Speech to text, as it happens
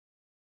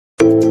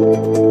What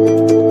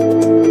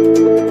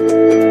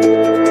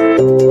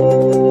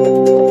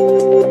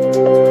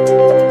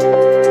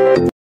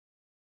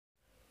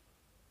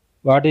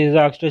is the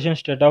oxidation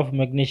state of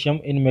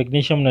magnesium in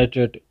magnesium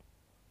nitrate?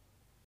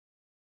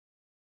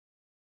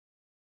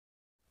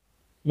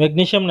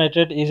 Magnesium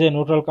nitrate is a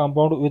neutral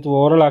compound with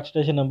overall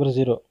oxidation number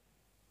 0.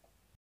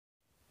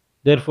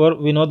 Therefore,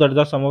 we know that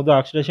the sum of the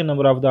oxidation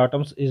number of the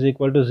atoms is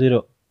equal to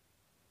 0.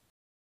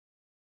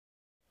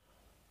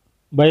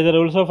 By the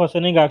rules of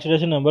assigning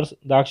oxidation numbers,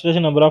 the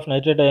oxidation number of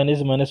nitrate ion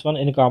is -1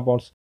 in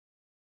compounds.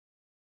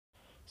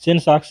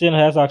 Since oxygen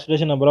has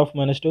oxidation number of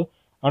 -2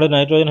 and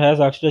nitrogen has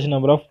oxidation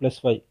number of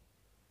 +5.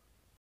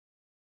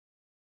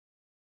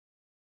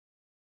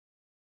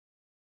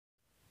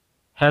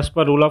 As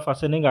per rule of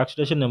assigning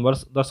oxidation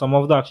numbers, the sum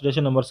of the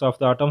oxidation numbers of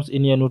the atoms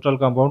in a neutral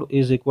compound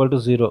is equal to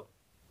 0.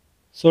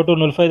 So to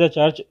nullify the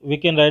charge, we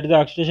can write the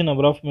oxidation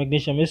number of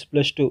magnesium is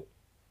 +2.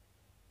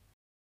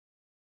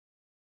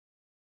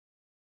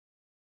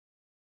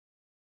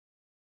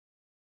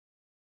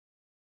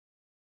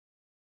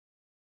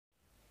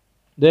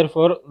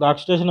 Therefore, the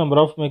oxidation number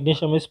of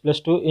magnesium is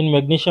 +2 in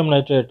magnesium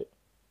nitrate.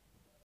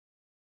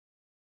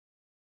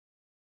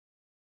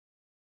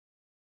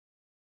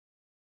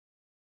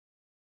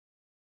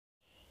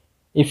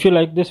 If you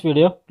like this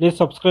video, please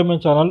subscribe my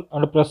channel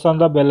and press on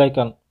the bell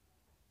icon.